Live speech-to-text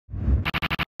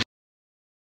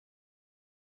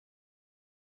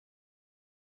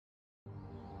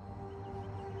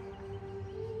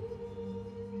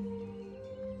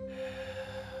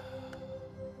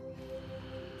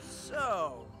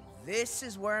this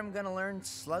is where I'm gonna learn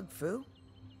Slug Fu?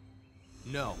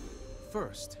 No.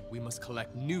 First, we must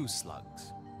collect new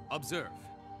slugs. Observe.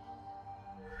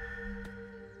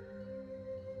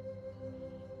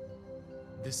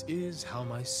 This is how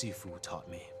my Sifu taught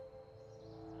me.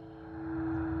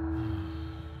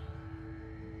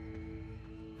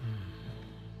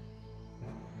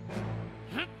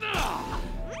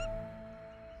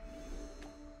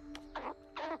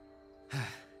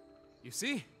 You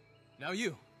see? Now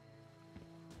you.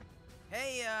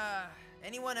 Hey,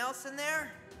 anyone else in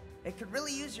there? It could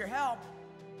really use your help.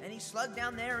 Any slug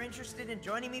down there interested in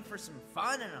joining me for some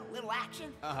fun and a little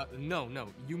action? No,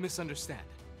 you misunderstand.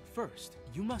 First,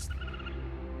 you must...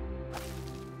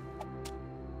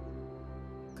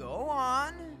 Go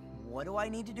on. What do I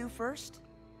need to do first?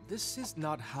 This is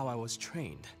not how I was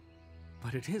trained,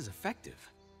 but it is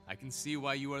effective. I can see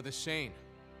why you are the Shane.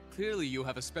 Clearly you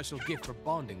have a special gift for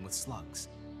bonding with slugs.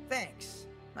 Thanks.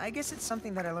 I guess it's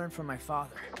something that I learned from my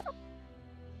father.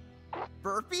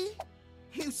 Burpee?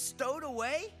 You stowed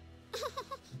away?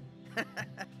 I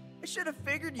should have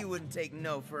figured you wouldn't take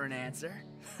no for an answer.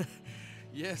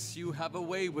 Yes, you have a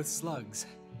way with slugs,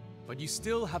 but you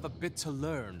still have a bit to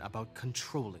learn about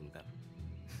controlling them.